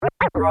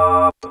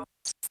rock,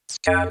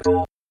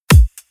 scandal.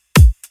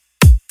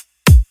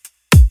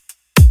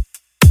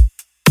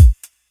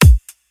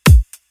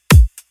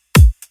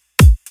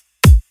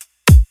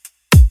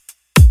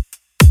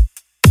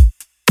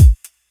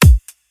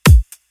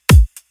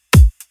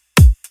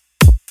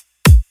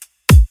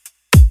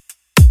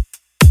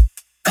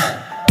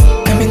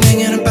 Got me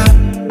thinking about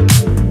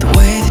the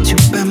way that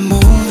you've been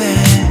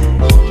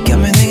moving. Got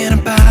me thinking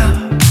about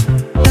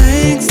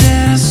things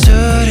that I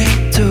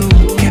shouldn't do.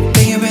 Can't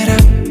figure it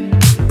out.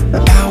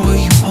 How will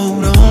you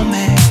hold on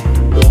me?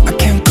 I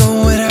can't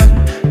go without.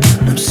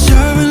 And I'm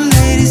serving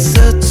ladies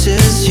such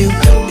as you.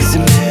 Is a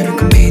man who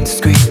can be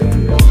discreet,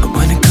 but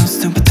when it comes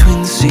to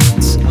between the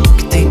sheets,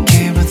 can take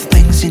care of the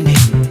things you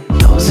need.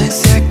 Knows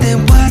exactly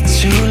what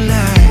you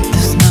like.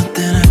 There's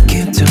nothing I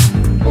can't do.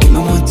 Give me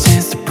one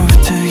chance to prove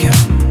it to you.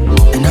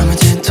 And I'm a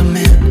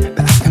gentleman,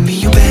 but I can be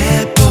your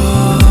bad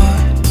boy.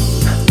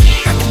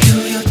 I can do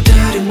your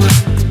dirty work.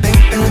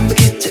 Baby, let me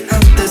get you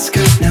out that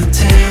skirt. Now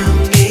tell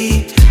me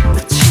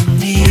what you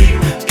need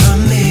from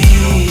me.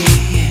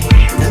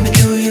 Let me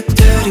do your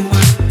dirty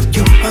work.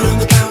 You want all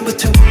the power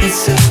to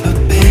itself, but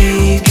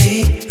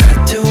baby, I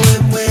do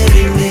it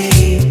willingly.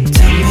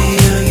 Tell me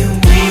how you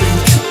want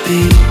it to be.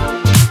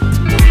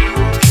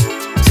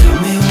 Tell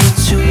me what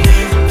you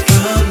want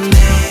from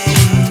me.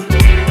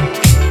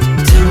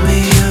 Tell me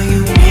how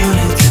you want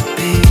it to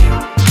be.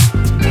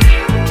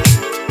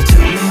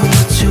 Tell me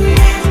what you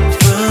want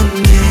from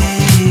me.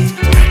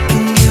 I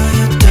can do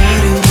your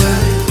dirty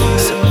work.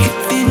 So if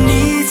you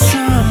need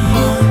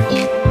someone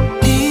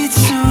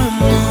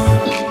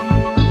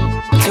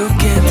to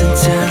get the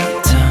job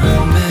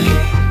done, babe,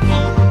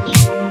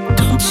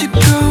 don't you go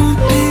and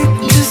pick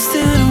just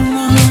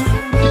anyone.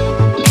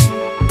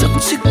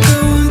 Don't you go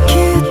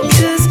and get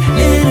just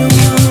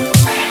anyone.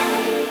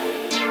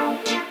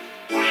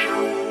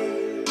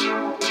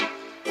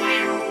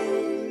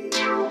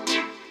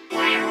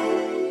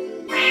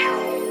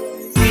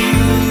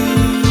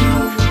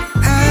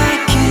 I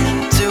can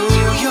do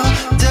your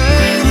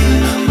dirty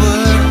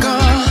work,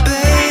 oh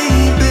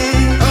baby,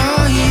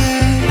 oh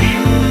yeah.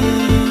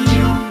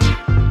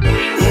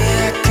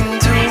 Yeah, I can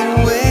do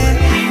it,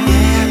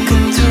 yeah, I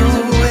can do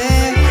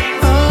it,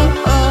 oh,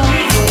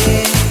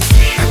 yeah.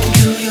 I can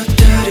do your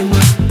dirty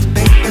work,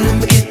 baby, let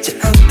me get you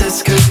out that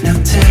skirt. Now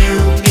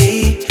tell me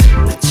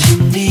what you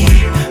need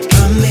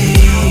from me.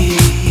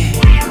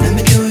 Let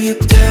me do your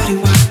dirty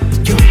work.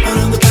 You want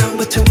all the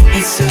power to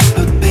itself,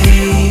 but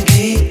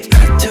baby, I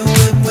do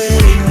it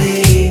willingly.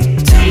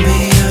 Tell me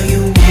how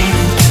you want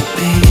it to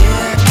be.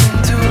 I can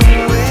do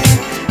it.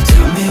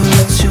 Tell me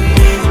what you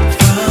want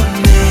from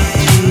me.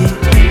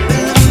 Baby,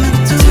 let me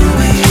do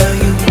it. How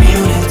you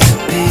want it to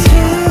be.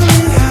 Tell me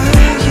how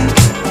you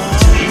want.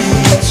 Tell me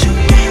what you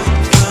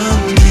want from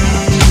me.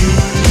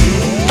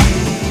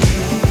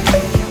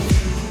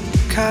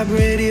 Cop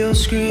radio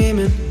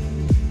screaming,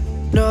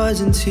 noise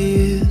and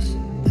tears,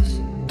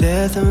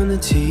 death on the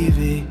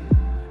TV,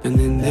 and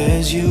then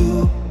there's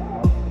you.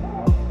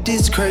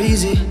 It's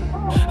crazy,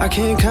 I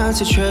can't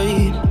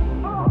concentrate,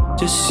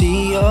 just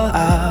see your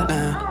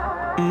outline.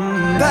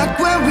 Back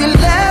where we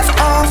left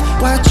off,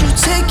 why'd you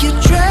take your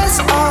dress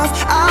off?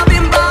 I've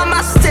been by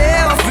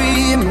myself,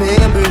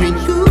 remembering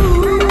you.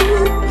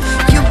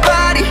 Your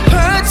body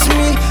hurts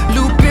me,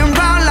 looping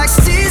round like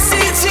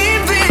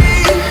CCTV.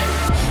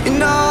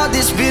 In all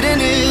this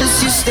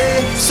bitterness, you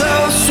stay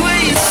so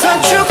sweet,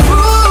 such a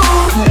cruel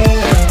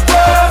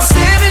world,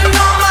 saving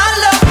all my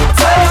love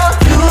for you,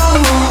 girl.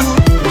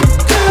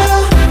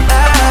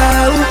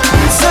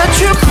 Such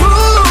a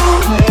cruel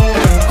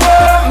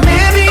world,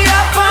 maybe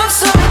I found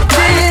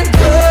something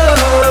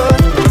good,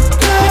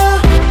 girl.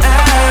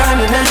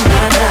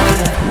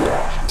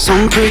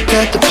 Some prick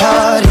at the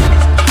party,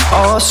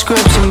 all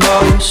scripts and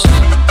boasts,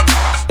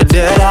 a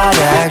dead-eyed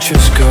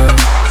actress girl,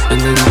 and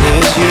then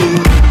there's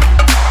you.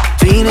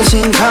 Venus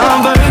in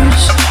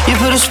Converse, you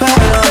put a spell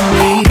on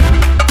me,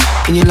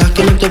 and you're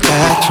locking up the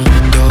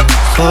bathroom door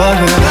for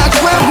her. Back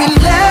where we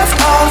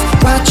left off,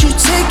 why'd you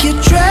take your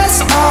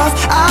dress off?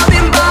 I've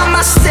been by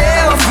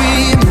myself,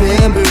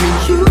 remembering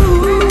you.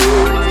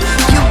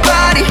 Your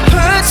body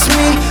hurts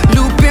me,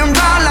 looping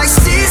round like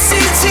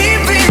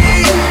CCTV.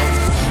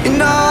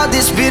 In all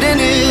this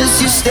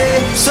bitterness, you stay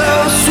so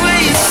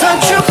sweet,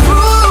 such a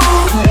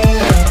cruel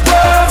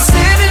world,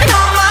 saving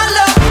all my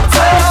love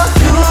for you.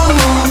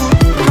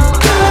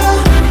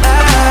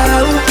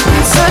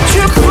 Such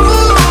a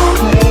cruel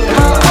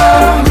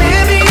world,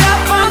 maybe I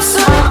found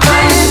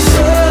something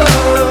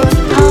good.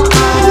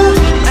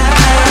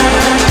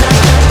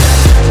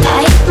 I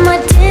ate my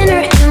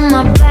dinner in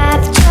my bag.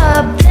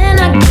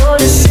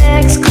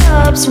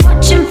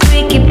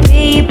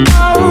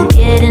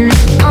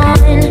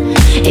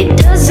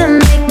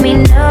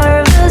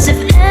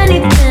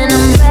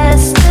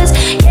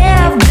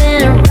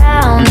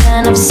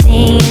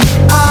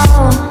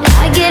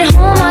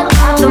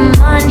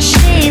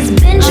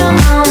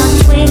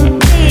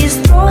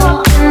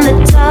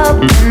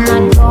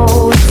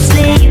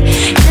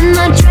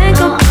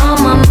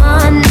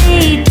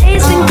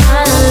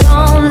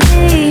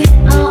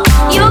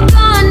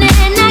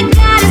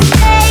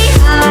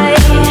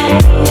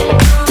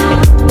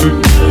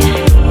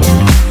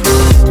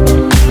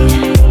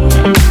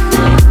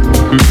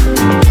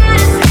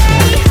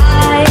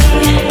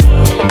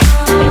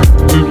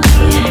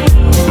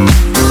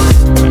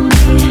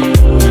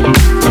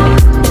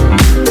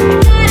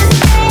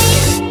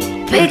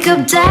 Pick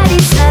up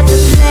daddies at the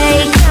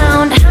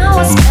playground. How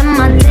I spend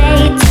my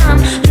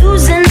daytime,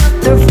 losing up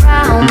the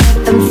round,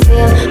 make them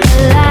feel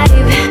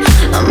alive.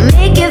 I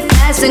make it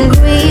fast and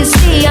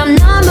greasy. I'm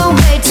not the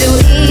way too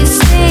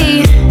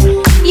easy.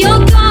 You're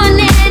gone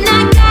and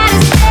I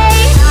gotta stay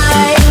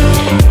high.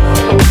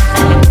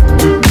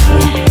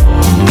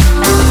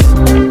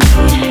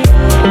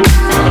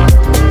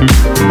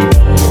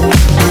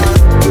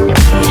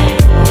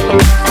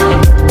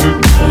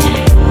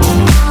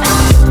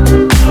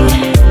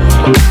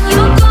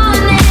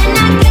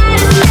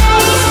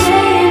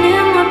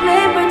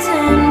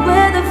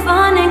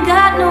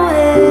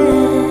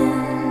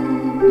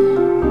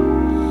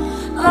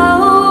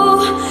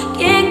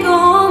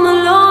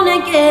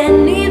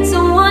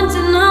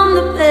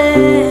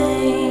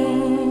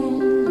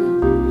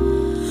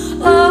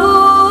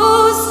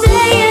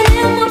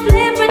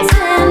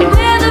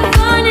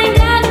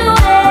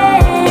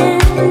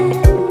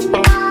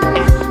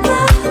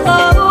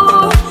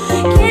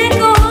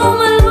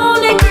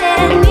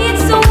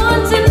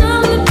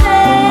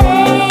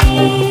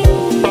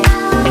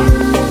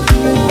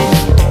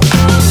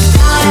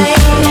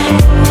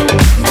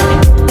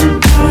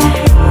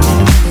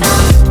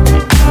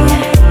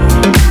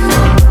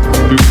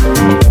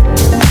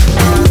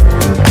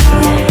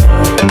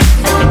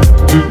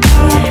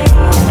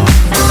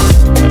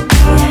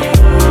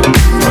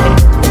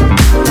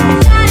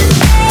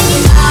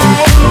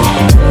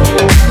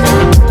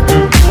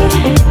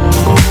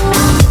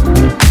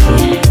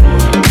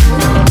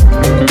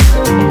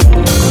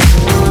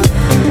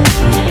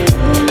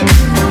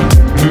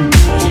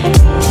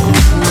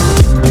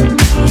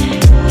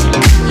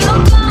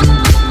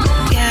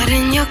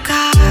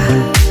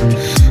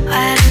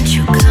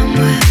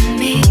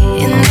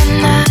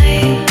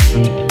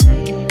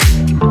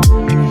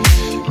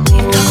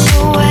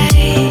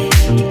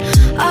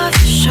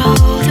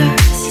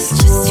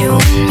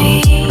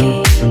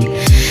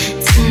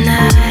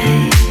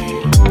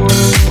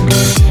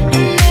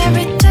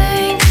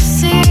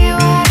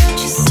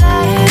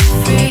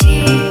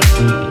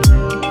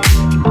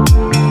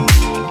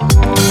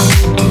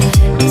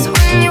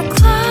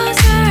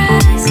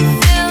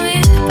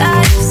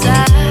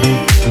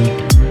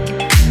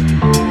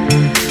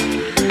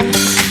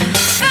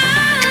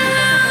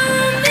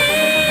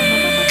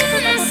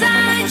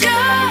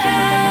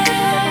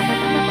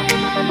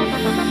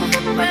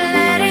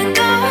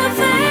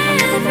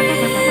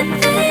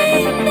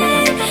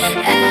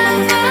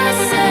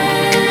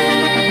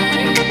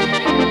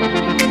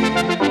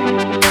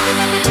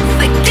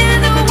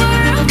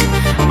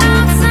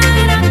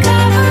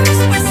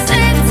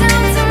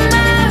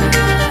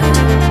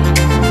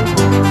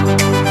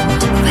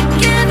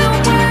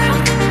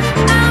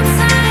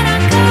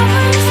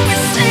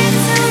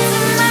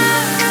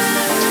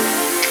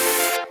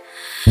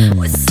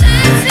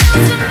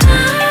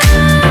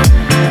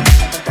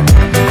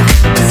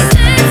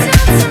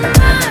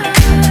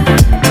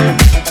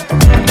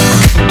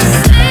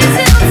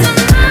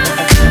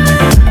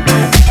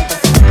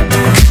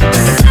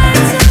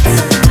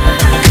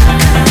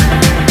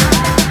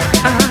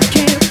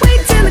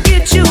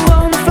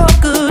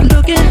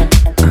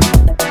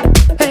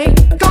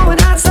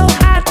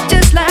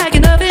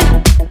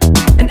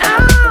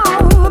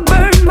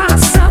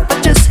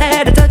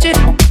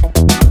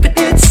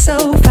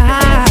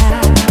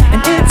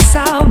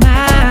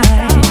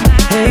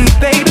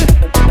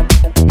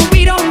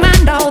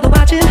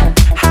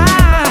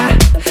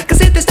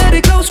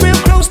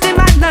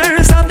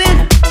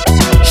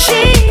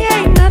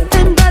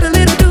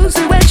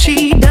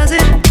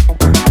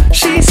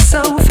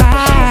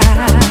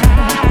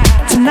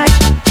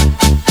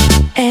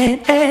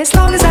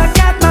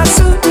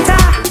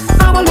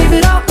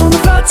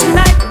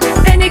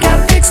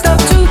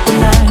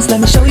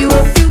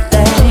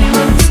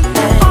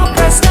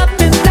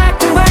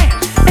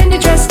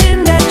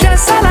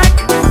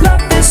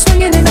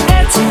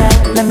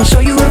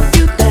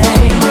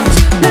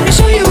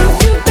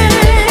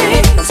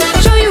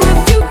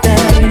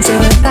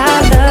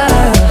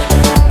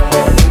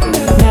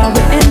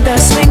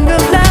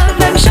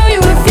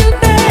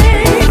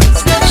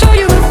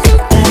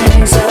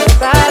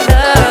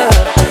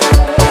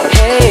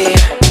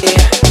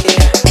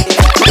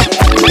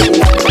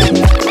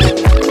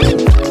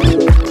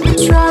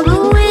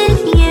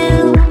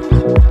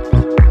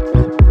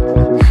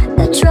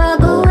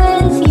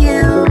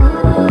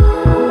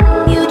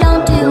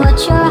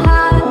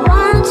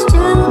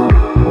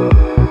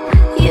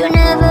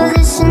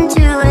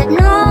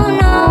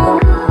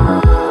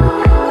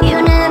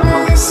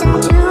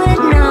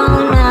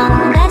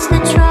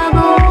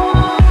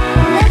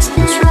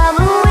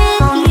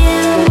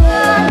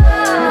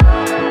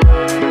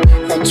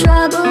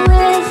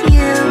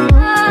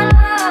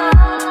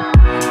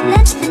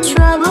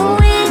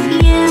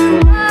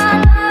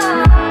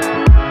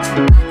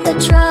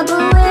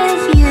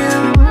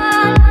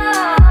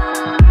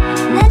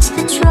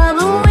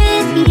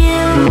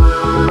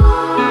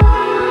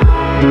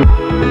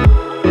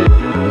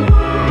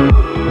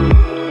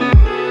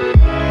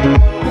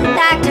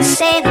 Doctors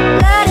say the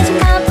blood is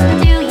pumping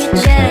through you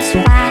just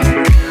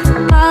fine.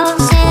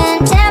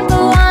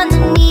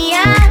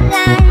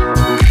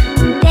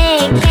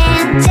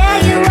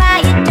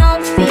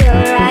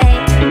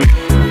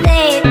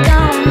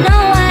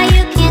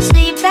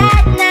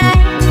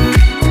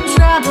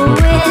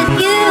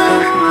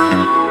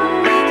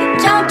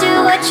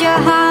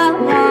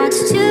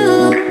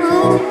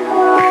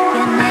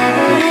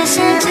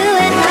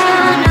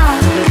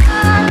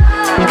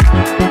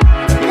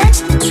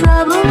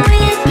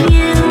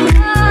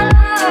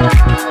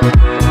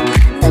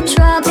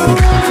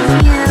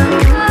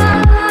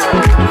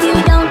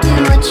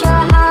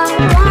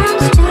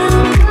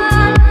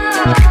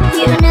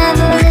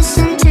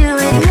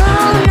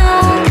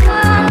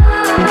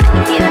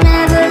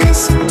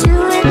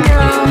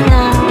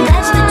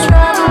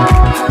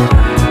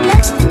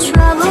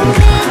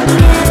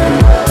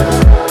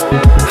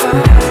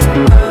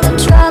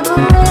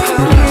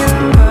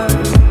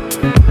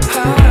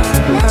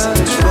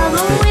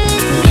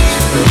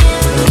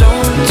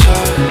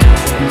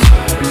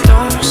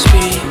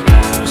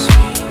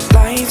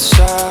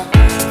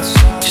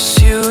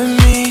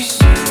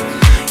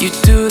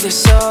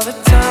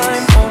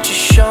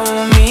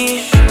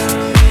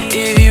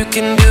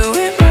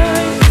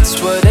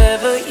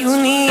 you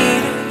need.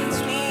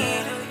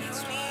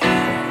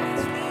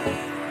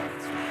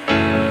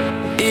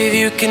 If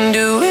you can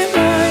do it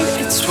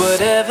right, it's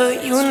whatever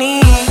you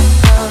need.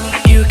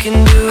 You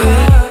can do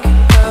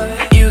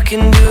it. You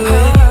can do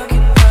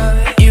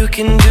it. You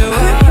can do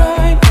it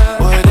right.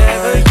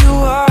 Whatever you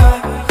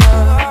are,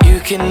 you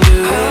can do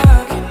it.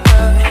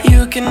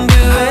 You can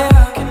do it.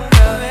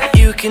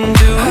 You can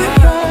do it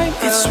right.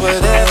 It's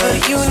whatever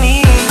you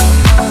need.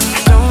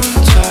 Don't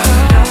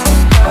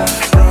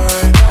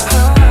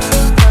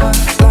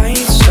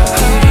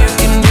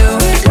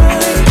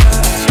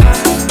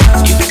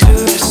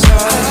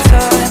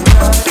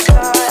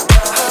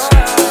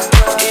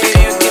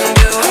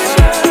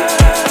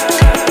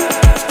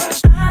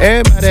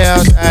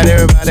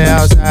everybody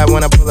outside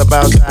when I pull up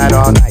outside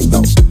all night,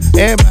 though.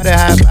 Everybody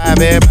high five,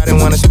 everybody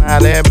wanna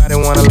smile, everybody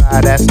wanna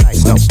lie, that's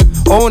nice, no.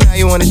 Oh, now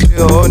you wanna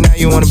chill, oh, now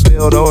you wanna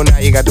build, oh, now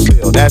you got the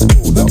bill, that's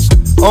cool, though.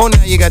 Oh,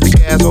 now you got the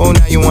gas, oh,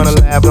 now you wanna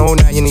laugh, oh,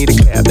 now you need a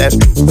cab, that's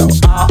true, though.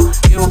 All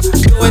you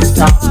do is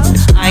talk,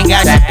 I ain't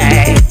got that,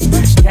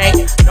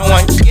 can't no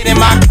one get in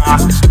my car,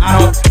 I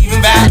don't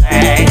even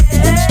valet.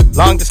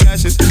 Long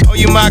discussions, oh,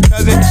 you my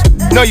cousin?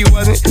 No, you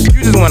wasn't,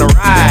 you just wanna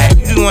ride,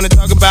 you just wanna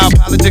talk about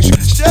politics,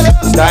 shut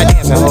up, start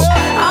dancing, ho.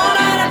 All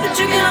night I've been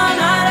drinking, all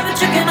night I've been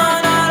drinking,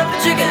 all night I've been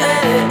drinking,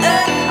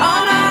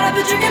 all night I've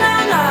been drinking,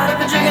 all night I've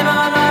been drinking,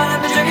 all night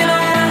I've been drinking, all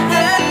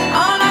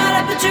night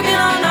I've been drinking,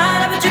 all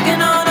night I've been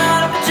drinking, all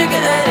night I've been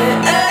drinking,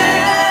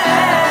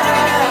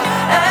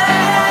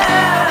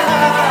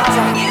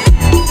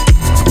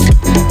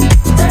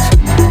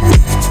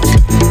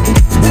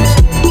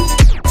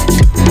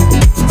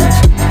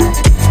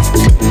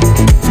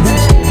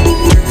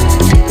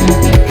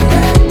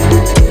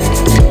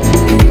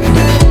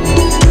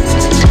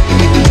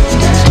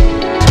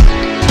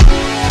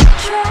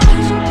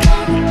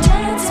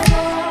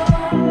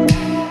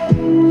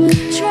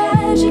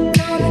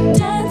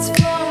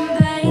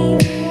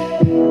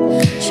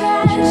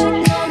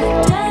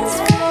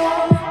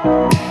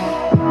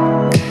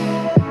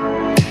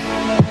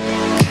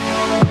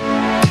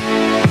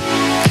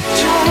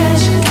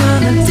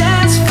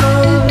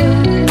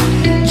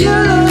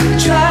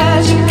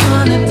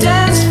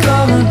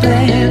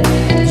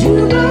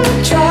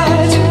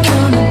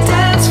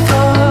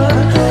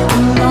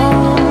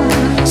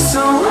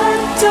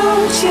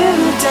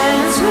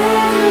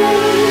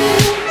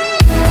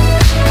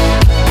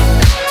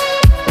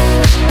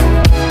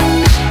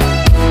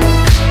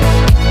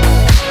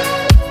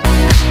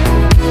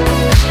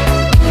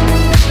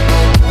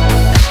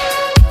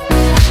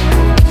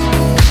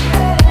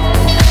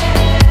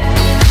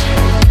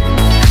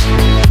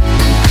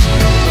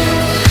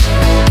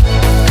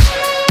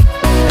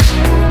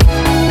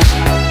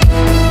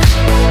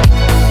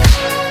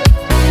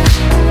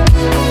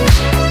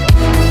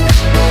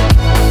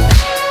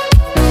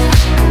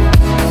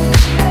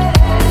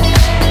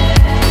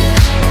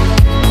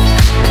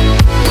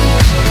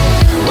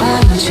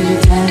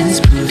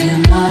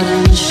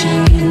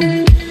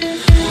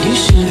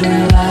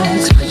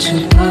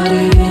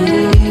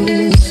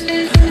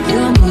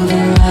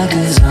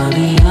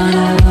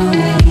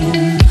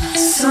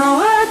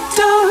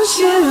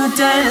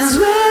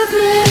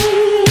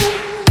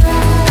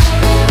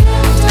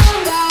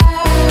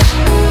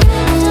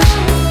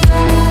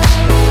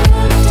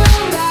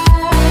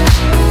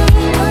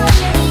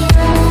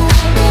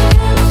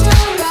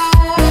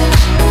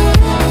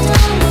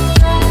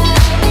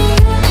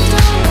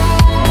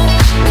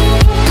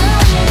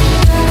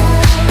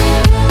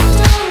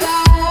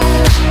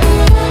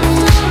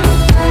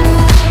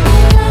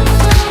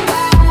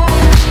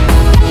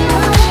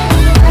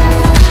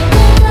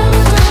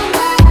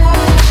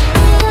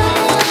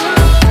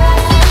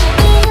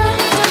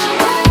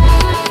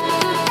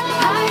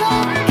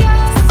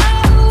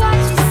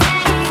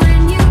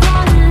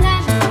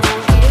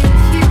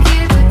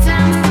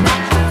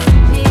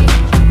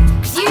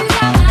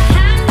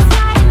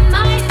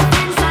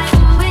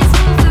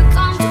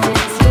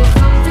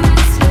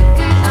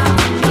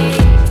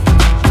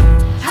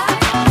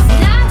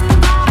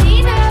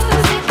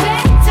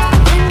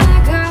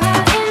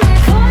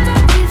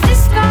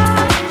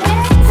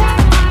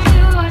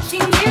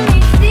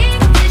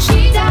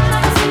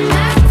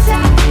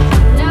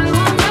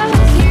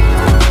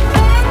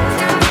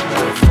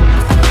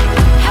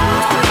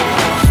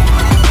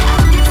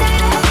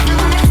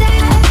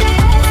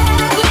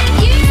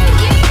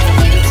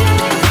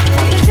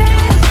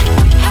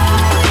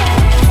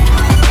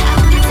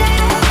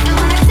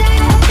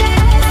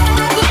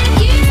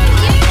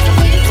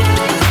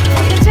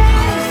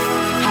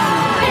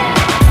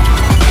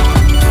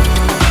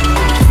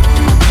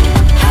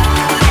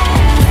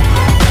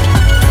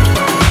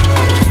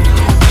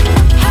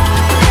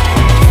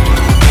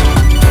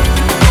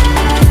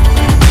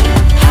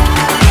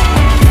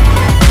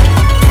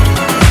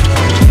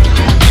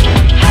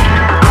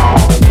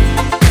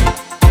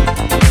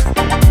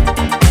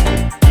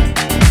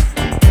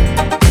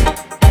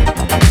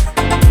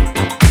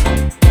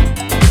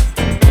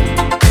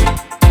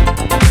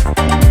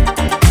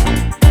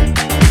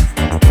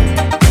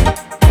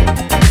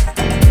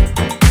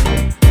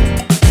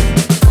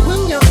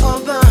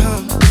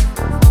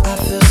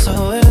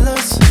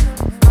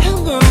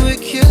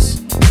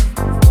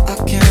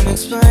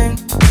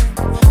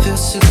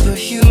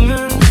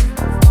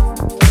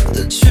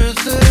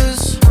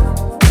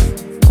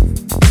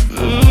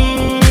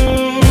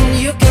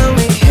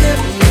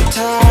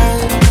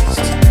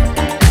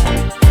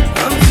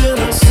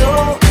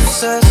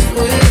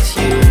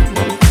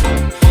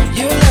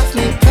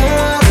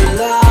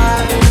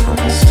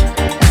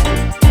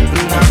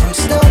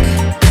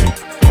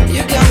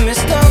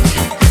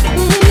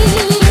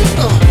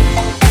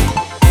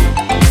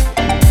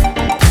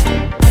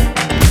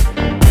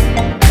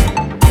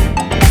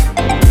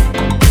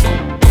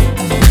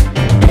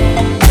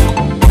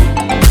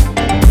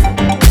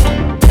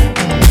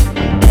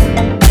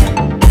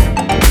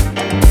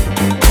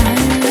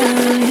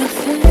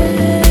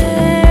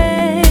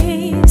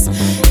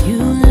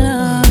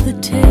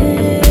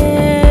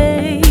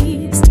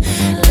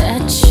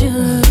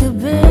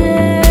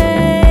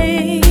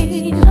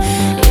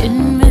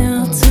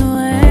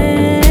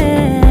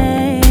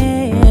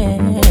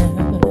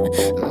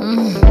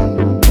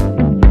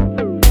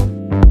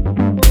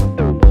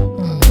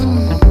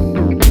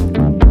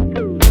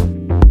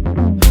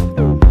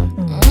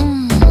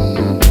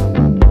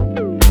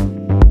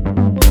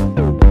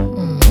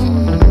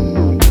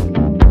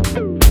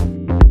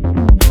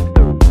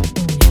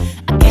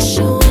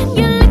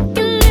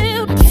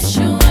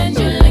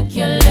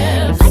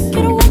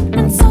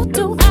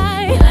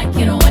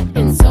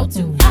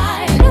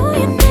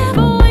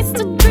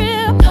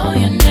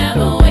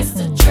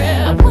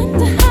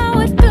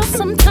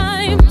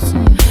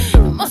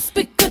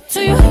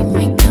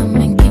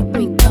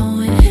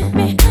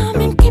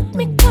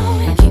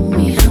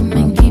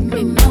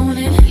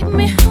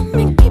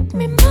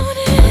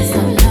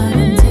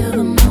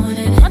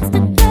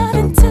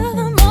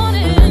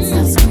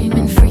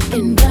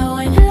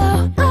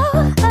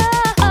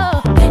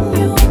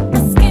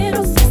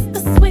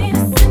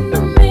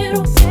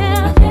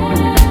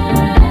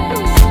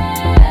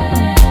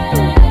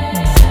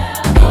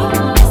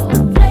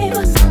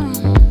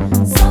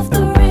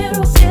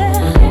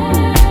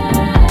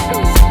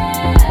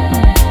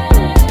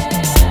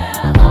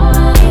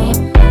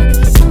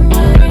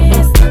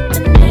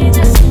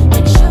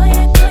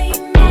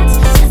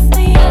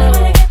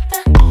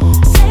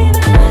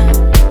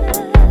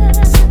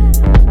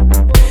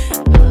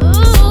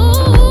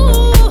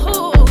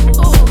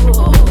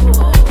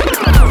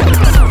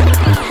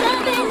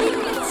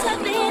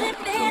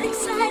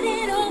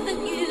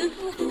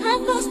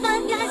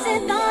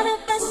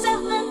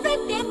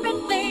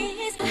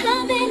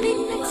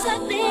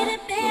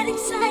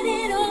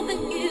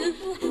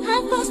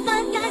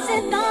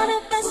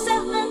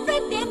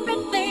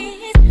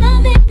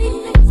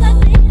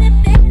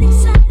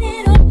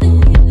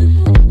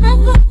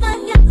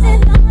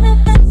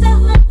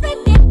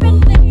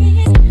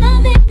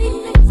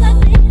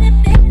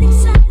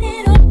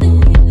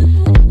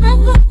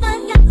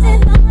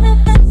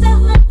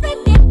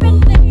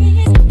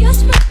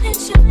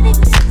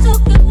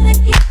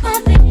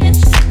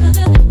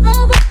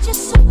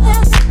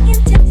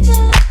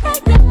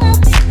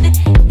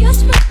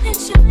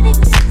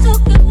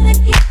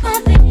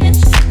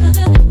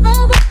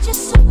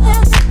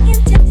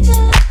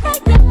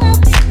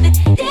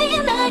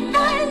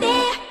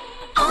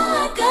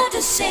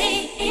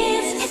 say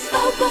is, if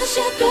I was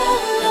your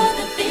girl, all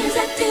the things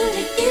I do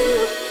to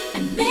you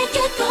and make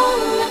you go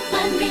up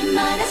my name,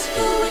 might ask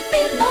who it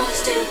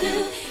belongs to.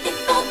 If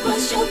I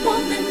was your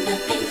woman, the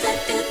things I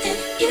do to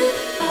you,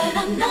 but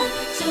I'm not,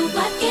 so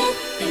I can't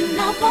and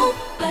I won't.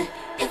 But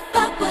if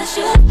I was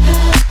your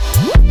girl.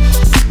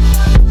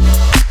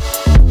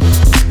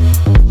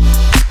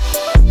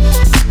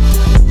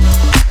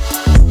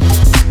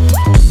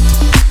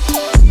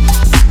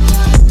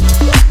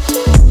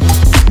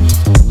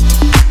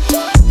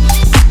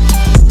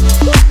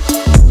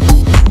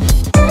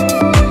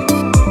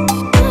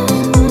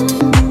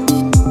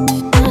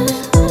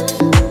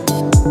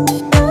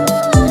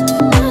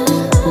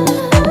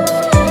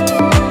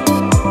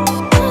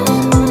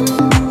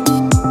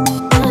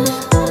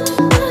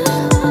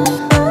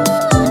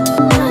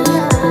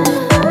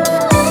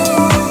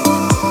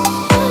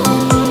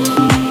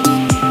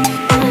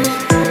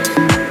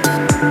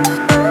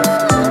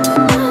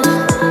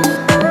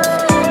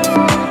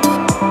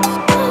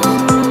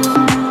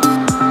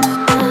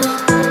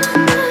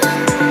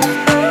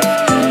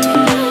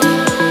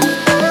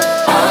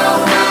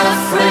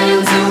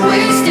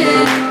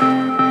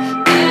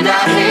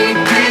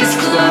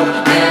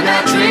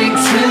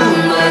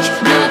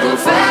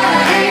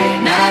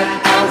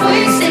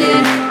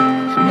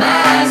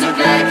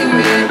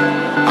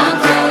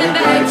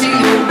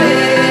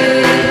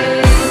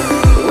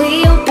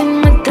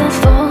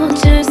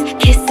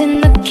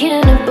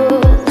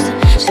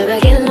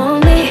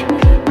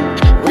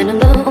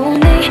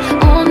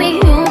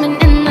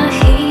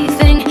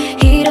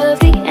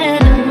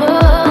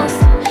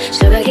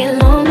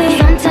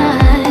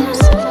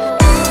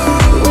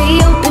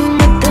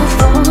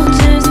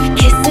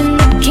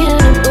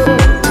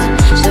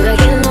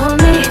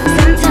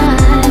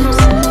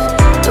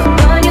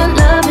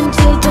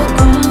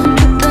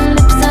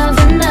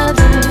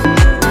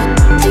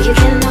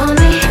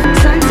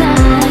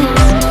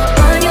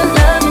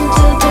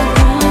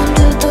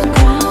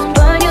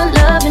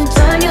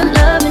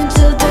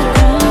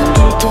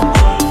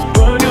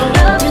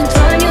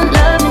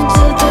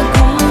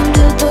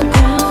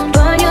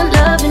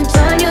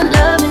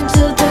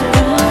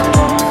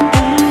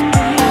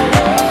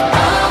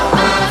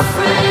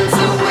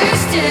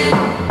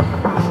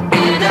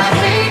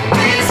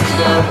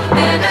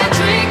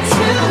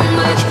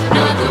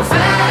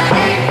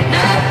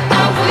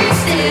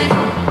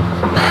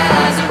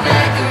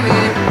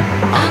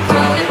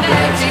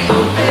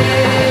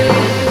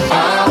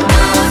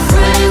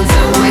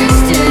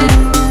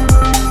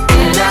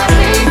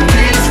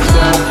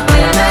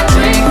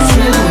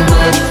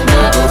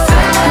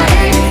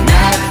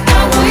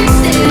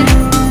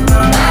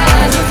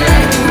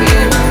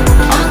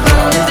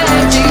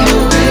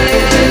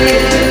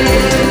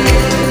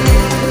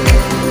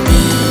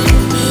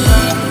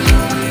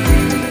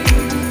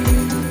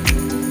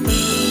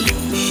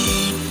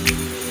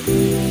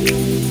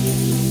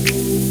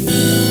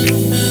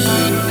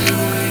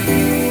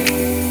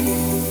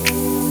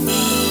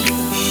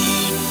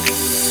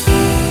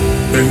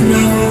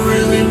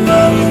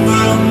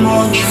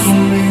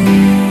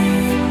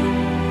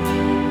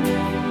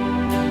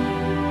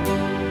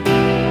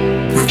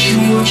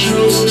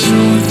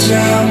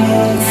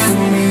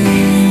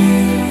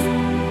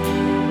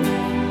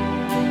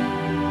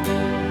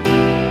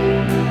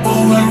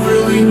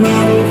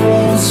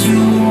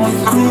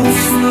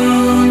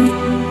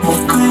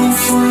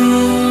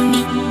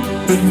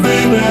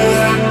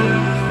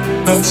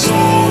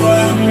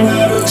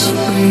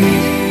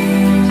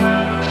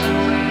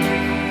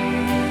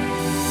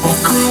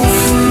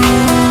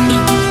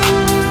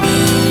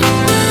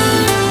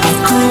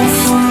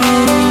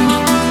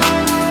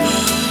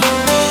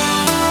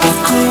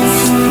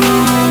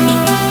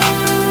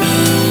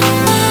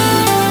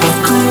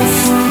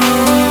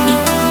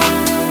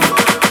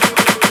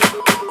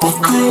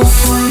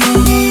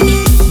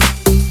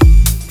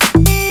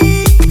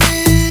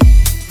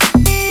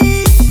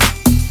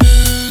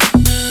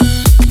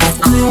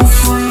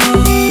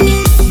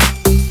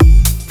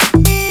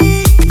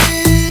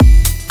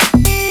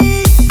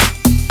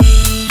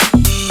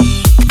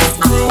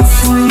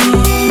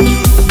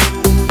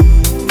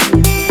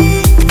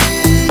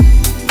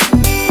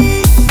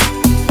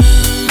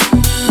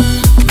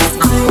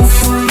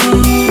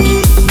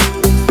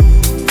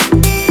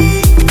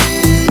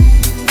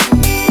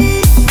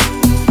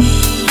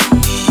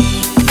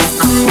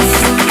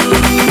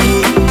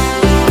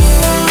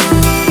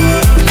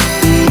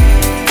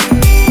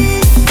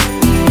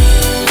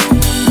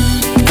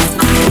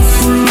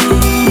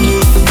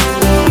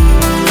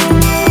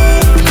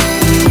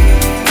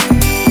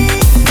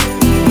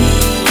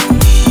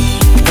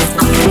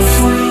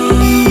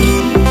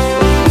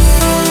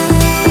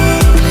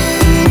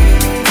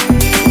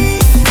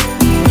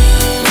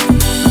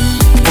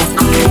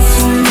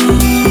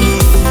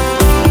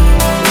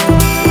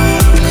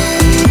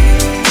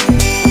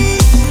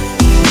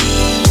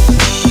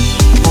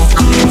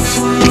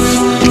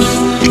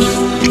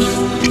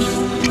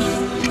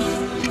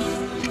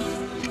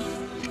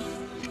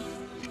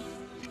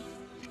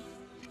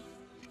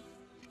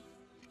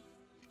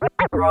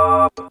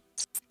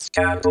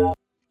 Scandal.